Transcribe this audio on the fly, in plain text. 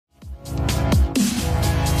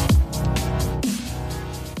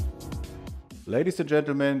Ladies and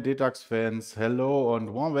gentlemen, DETAX fans, hello and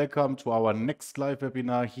warm welcome to our next live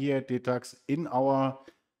webinar here at DETAX in our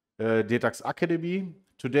DETAX Academy.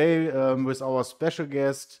 Today with our special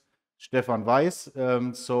guest, Stefan Weiss.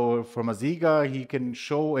 So from ASIGA,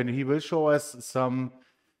 he will show us some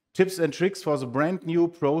tips and tricks for the brand new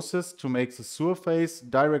process to make the surface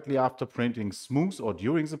directly after printing smooth or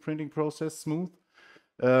during the printing process smooth.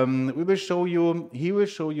 He will show you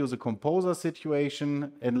the composer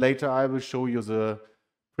situation, and later I will show you the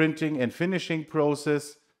printing and finishing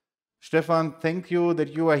process. Stefan, thank you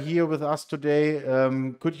that you are here with us today.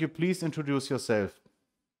 Could you please introduce yourself?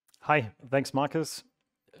 Hi, thanks Marcus.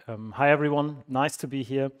 Hi everyone, nice to be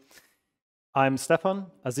here. I'm Stefan,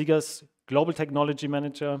 ASIGA's Global Technology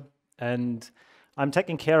Manager, and I'm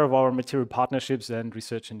taking care of our material partnerships and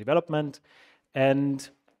research and development. And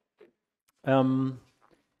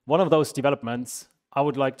one of those developments I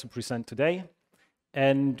would like to present today.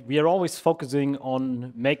 And we are always focusing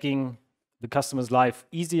on making the customer's life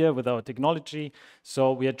easier with our technology.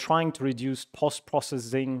 So we are trying to reduce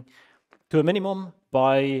post-processing to a minimum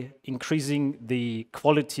by increasing the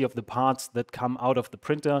quality of the parts that come out of the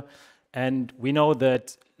printer. And we know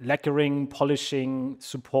that lacquering, polishing,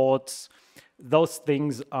 supports, those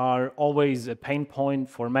things are always a pain point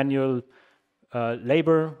for manual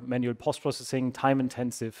labor, manual post-processing,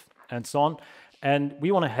 time-intensive, and so on. And we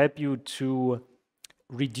want to help you to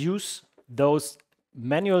reduce those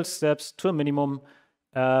manual steps to a minimum,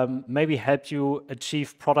 maybe help you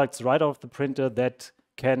achieve products right off the printer that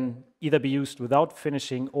can either be used without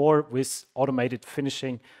finishing or with automated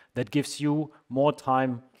finishing that gives you more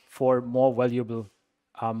time for more valuable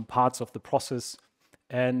parts of the process.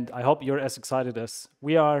 And I hope you're as excited as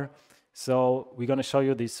we are. So we're going to show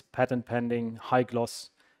you this patent-pending high-gloss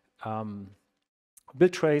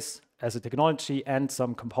build trace as a technology and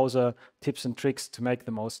some composer tips and tricks to make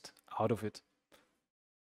the most out of it.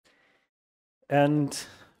 And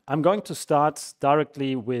I'm going to start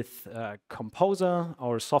directly with Composer,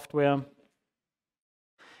 our software.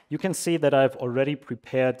 You can see that I've already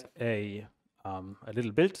prepared a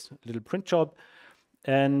little build, a little print job,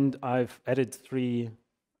 and I've added 3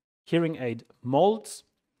 hearing aid molds.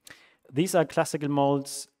 These are classical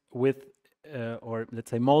molds with, or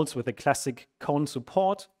let's say molds with a classic cone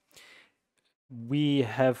support. We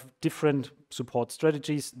have different support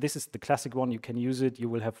strategies. This is the classic one. You can use it. You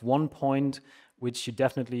will have one point, which you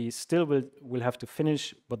definitely still will have to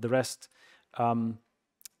finish, but the rest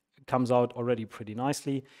comes out already pretty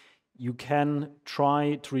nicely. You can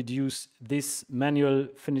try to reduce this manual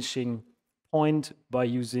finishing point by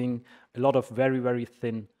using a lot of very, very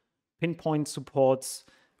thin pinpoint supports,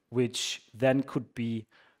 which then could be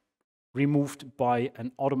removed by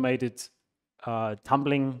an automated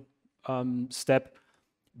tumbling step.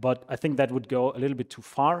 But I think that would go a little bit too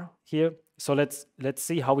far here. So let's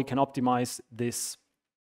see how we can optimize this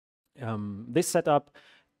this setup.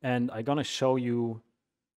 And I'm gonna show you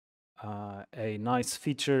a nice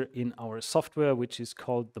feature in our software, which is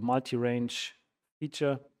called the multi-range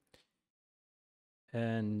feature.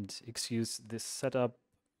 And excuse this setup.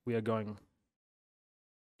 We are going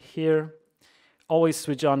here. Always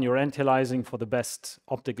switch on your anti-aliasing for the best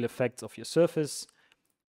optical effects of your surface.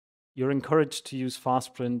 You're encouraged to use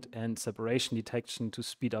fast print and separation detection to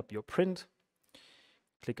speed up your print.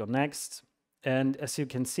 Click on next. And as you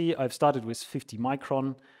can see, I've started with 50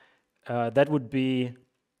 micron. That would be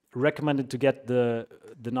recommended to get the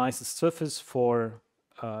nicest surface for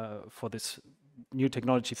this new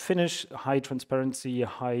technology finish, high transparency,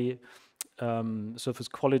 high surface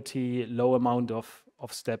quality, low amount of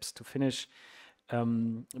steps to finish.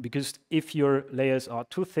 Because if your layers are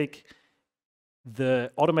too thick,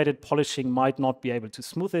 the automated polishing might not be able to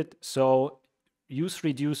smooth it. So use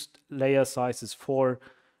reduced layer sizes for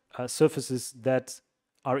surfaces that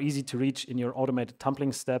are easy to reach in your automated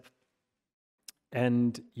tumbling step,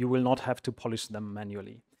 and you will not have to polish them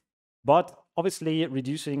manually. But obviously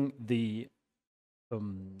reducing the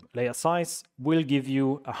layer size will give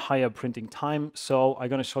you a higher printing time. So I'm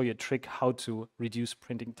going to show you a trick how to reduce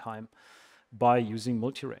printing time by using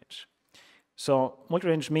multi-range. So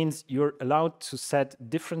multi-range means you're allowed to set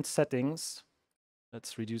different settings.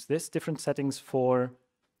 Let's reduce this, different settings for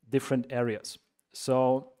different areas.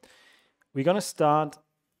 So we're going to start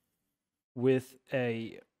with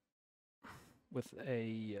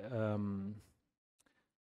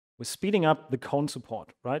speeding up the cone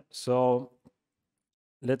support, right? So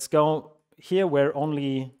let's go here where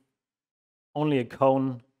only a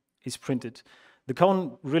cone is printed. The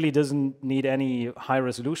cone really doesn't need any high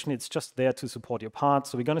resolution. It's just there to support your part.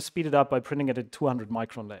 So we're going to speed it up by printing it at 200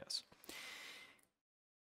 micron layers.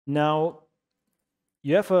 Now,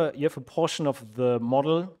 you have a portion of the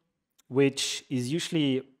model which is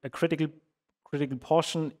usually a critical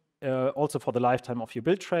portion also for the lifetime of your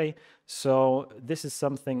build tray. So this is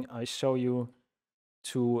something I show you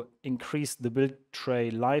to increase the build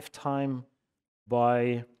tray lifetime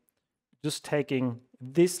by just taking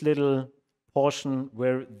this little portion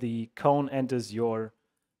where the cone enters your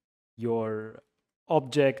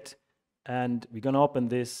object, and we're going to open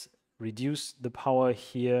this, reduce the power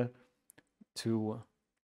here to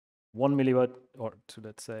 1 milliwatt, or to,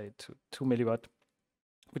 let's say, to 2 milliwatt,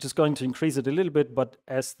 which is going to increase it a little bit, but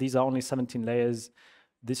as these are only 17 layers,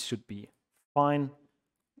 this should be fine.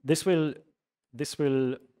 This will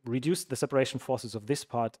reduce the separation forces of this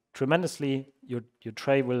part tremendously. Your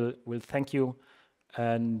tray will thank you,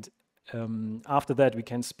 and after that we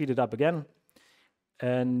can speed it up again.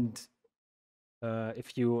 And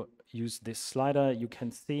if you use this slider, you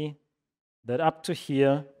can see that up to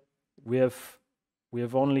here we have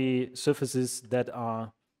only surfaces that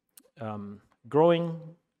are growing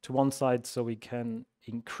to one side, so we can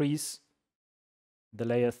increase the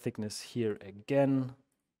layer thickness here again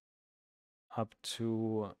up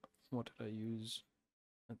to, what did I use?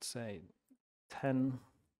 Let's say 10.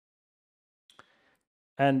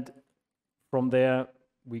 And from there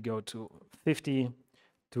we go to 50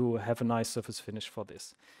 to have a nice surface finish for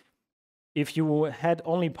this. If you had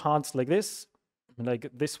only parts like this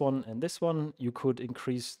one and this one, you could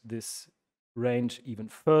increase this range even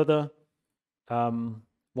further.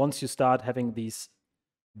 Once you start having these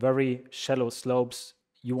very shallow slopes,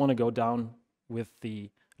 you want to go down with the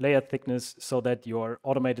layer thickness so that your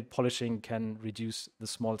automated polishing can reduce the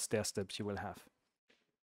small stair steps you will have.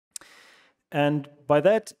 And by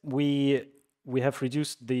that, we have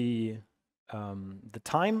reduced the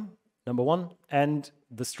time, number one, and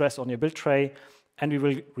the stress on your build tray, and we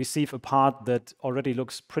will receive a part that already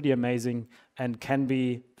looks pretty amazing and can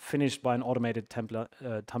be finished by an automated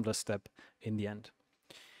tumbler step in the end.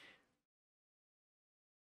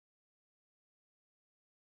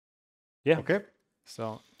 Yeah. Okay.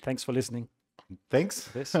 So thanks for listening. Thanks.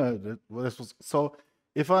 So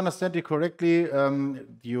if I understand you correctly,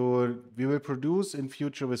 we will produce in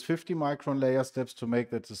future with 50 micron layer steps to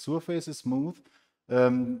make that the surface is smooth,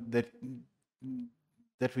 that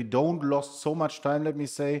we don't lost so much time, let me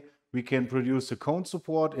say. We can produce a cone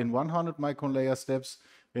support in 100 micron layer steps,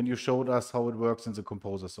 and you showed us how it works in the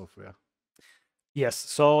Composer software. Yes,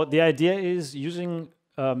 so the idea is using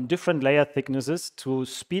different layer thicknesses to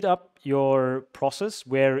speed up your process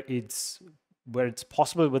where it's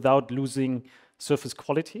possible without losing surface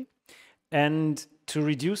quality, and to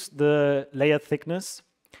reduce the layer thickness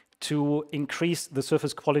to increase the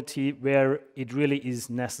surface quality where it really is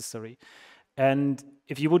necessary. And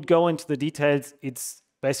if you would go into the details, it's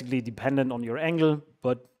basically dependent on your angle,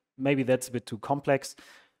 but maybe that's a bit too complex.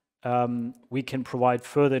 We can provide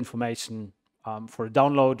further information for a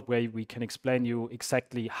download where we can explain you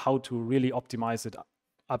exactly how to really optimize it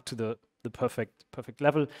up to the perfect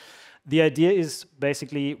level. The idea is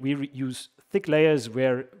basically we use thick layers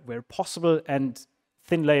where possible and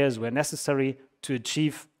thin layers where necessary to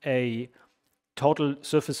achieve a total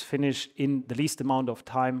surface finish in the least amount of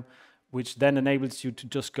time, which then enables you to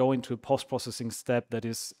just go into a post-processing step that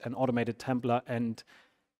is an automated templer and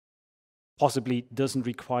possibly doesn't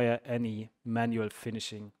require any manual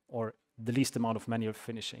finishing or the least amount of manual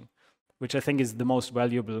finishing, which I think is the most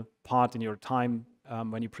valuable part in your time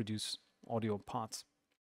when you produce audio parts.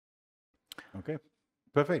 Okay,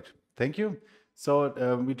 perfect. Thank you. So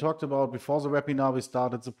we talked about before the webinar, we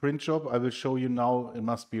started the print shop. I will show you now, it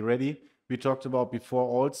must be ready. We talked about before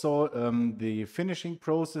also, the finishing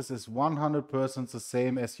process is 100% the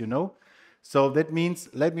same as you know. So that means,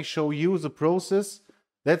 let me show you the process.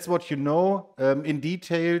 That's what you know. In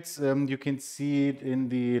details, you can see it in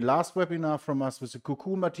the last webinar from us with the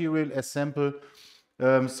cocoon material as sample.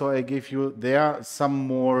 So I gave you there some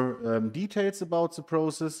more details about the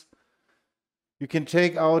process. You can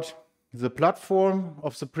take out the platform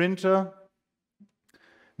of the printer.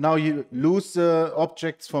 Now you lose the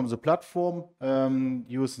objects from the platform,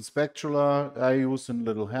 use a spatula. I use a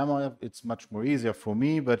little hammer. It's much more easier for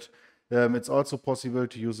me, but it's also possible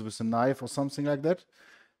to use it with a knife or something like that.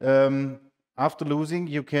 After losing,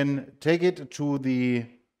 you can take it to the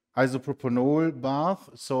isopropanol bath.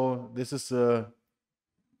 So this is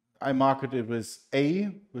I marked it with A,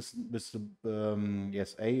 with the,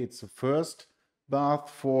 yes, A, it's the first bath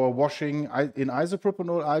for washing in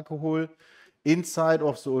isopropanol alcohol. Inside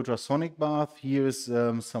of the ultrasonic bath, here is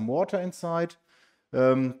some water inside.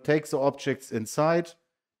 Take the objects inside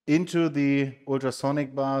into the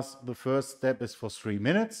ultrasonic bath. The first step is for 3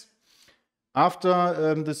 minutes.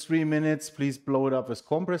 After the 3 minutes, please blow it up with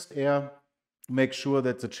compressed air. Make sure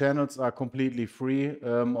that the channels are completely free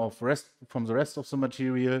from the rest of the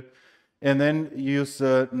material. And then use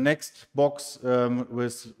the next box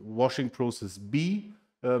with washing process B.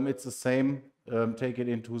 It's the same. Take it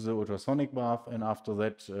into the ultrasonic bath, and after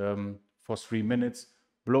that, for 3 minutes,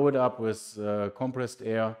 blow it up with compressed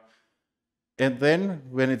air. And then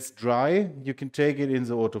when it's dry, you can take it in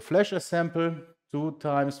the auto flasher sample 2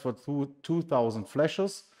 times for 2,000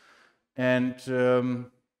 flashes. And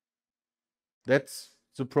that's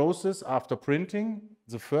the process after printing,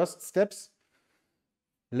 the first steps.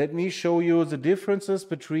 Let me show you the differences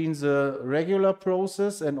between the regular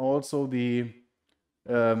process and also the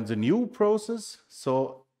new process.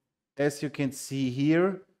 So as you can see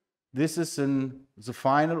here, this is the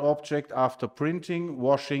final object after printing,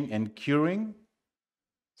 washing, and curing.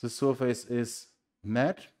 The surface is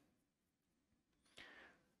matte.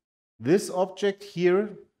 This object here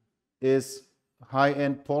is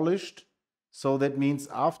high-end polished. So that means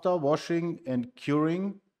after washing and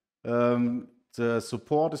curing, the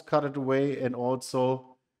support is cut away, and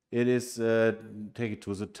also it is taken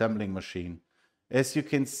to the tumbling machine. As you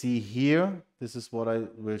can see here, this is what I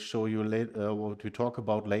will show you later, what we talk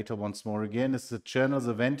about later once more again, is the channel,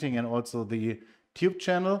 the venting, and also the tube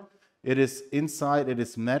channel. It is inside, it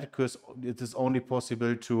is matte, because it is only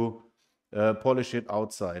possible to polish it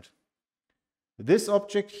outside. This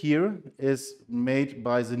object here is made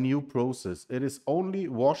by the new process. It is only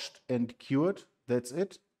washed and cured, that's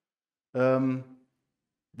it.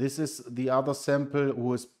 This is the other sample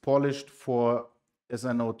who is polished for, as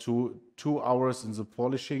I know, 2 hours in the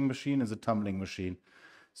polishing machine, in the tumbling machine.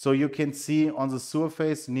 So you can see on the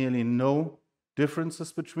surface nearly no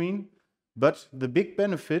differences between, but the big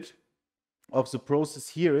benefit of the process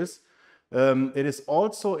here is it is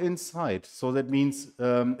also inside. So that means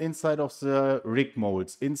inside of the rig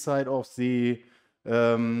molds, inside of the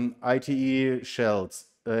ITE shells,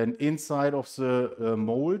 and inside of the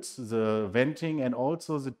molds, the venting, and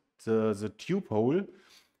also the tube hole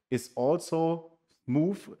is also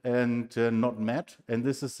smooth and not matte. And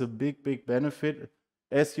this is a big benefit.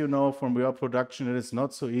 As you know from your production, it is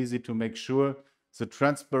not so easy to make sure the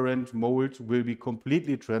transparent mold will be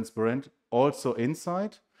completely transparent also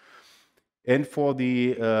inside. And for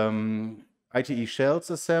the ITE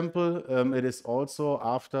shells sample, it is also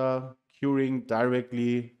after curing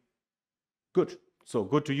directly good. So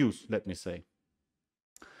good to use, let me say.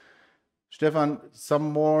 Stefan,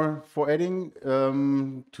 some more for adding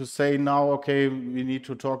to say now, okay, we need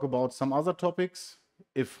to talk about some other topics.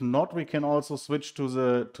 If not, we can also switch to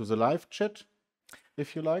the live chat,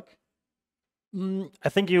 if you like. I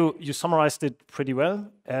think you summarized it pretty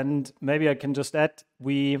well, and maybe I can just add,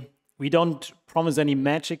 we don't promise any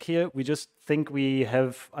magic here. We just think we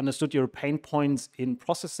have understood your pain points in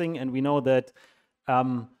processing, and we know that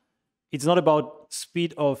it's not about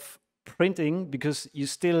speed of printing, because you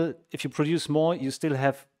still, if you produce more, you still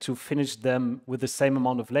have to finish them with the same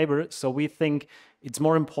amount of labor. So we think it's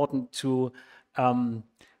more important to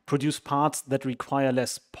produce parts that require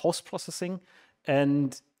less post-processing.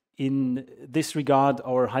 And in this regard,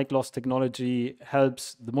 our high gloss technology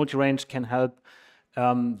helps. The multi-range can help.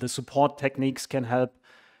 The support techniques can help.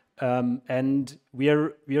 And we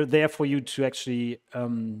are there for you to actually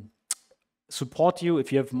support you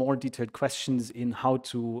if you have more detailed questions in how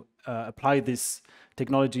to apply these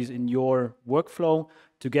technologies in your workflow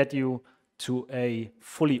to get you to a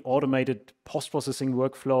fully automated post-processing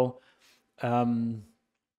workflow. To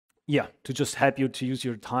just help you to use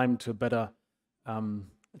your time to better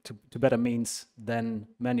means than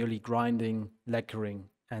manually grinding, lacquering,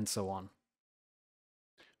 and so on.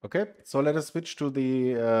 Okay, so let us switch to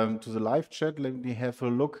the live chat. Let me have a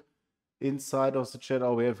look inside of the chat.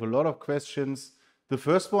 We have a lot of questions. The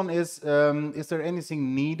first one is there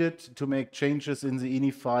anything needed to make changes in the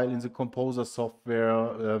INI file, in the Composer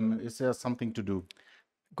software? Is there something to do?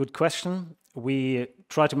 Good question. We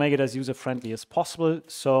try to make it as user-friendly as possible.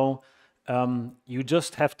 So you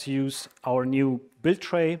just have to use our new build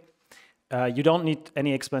tray. You don't need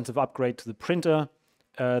any expensive upgrade to the printer.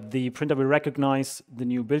 The printer will recognize the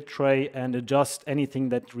new build tray and adjust anything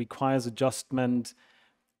that requires adjustment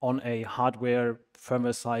on a hardware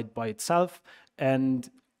firmware side by itself. And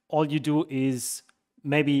all you do is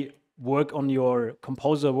maybe work on your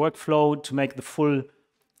Composer workflow to make the full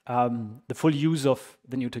use of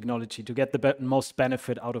the new technology, to get the most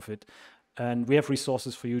benefit out of it. And we have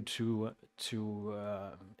resources for you to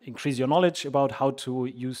increase your knowledge about how to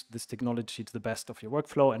use this technology to the best of your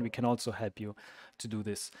workflow, and we can also help you to do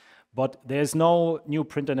this. But there's no new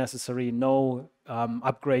printer necessary, no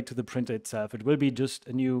upgrade to the printer itself. It will be just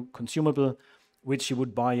a new consumable, which you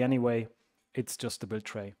would buy anyway. It's just a build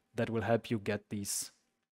tray that will help you get these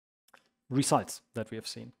results that we have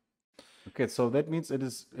seen. Okay, so that means it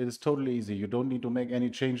is totally easy. You don't need to make any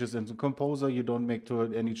changes in the composer. You don't make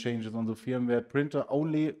any changes on the firmware printer.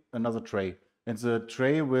 Only another tray, and the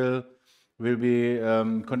tray will be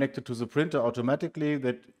connected to the printer automatically.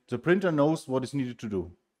 That the printer knows what is needed to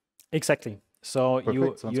do. Exactly. So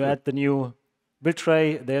you add the new build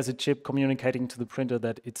tray. There's a chip communicating to the printer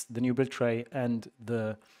that it's the new build tray, and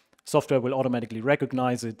the software will automatically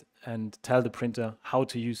recognize it and tell the printer how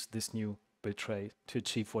to use this new build tray to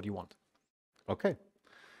achieve what you want. Okay.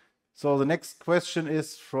 So the next question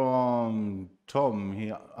is from Tom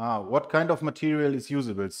here. What kind of material is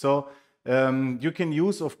usable? So you can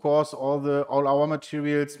use, of course, all our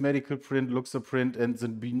materials, MEDICALPRINT, LuxaPrint, and the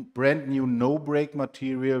brand new NOBREAK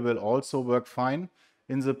material will also work fine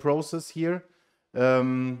in the process here.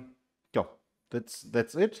 Yeah,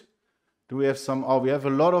 that's it. Do we have some? We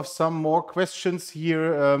have some more questions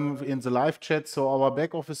here in the live chat. So our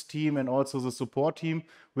back office team and also the support team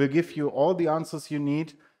will give you all the answers you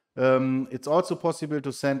need. It's also possible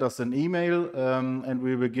to send us an email, and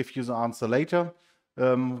we will give you the answer later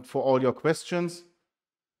for all your questions.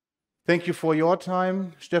 Thank you for your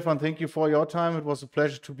time, Stefan. Thank you for your time. It was a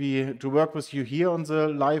pleasure to work with you here on the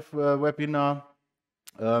live webinar.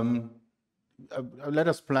 Let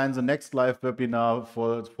us plan the next live webinar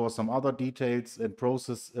for some other details and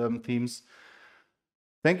process themes.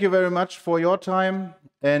 Thank you very much for your time,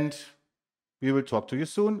 and we will talk to you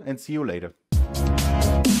soon and see you later.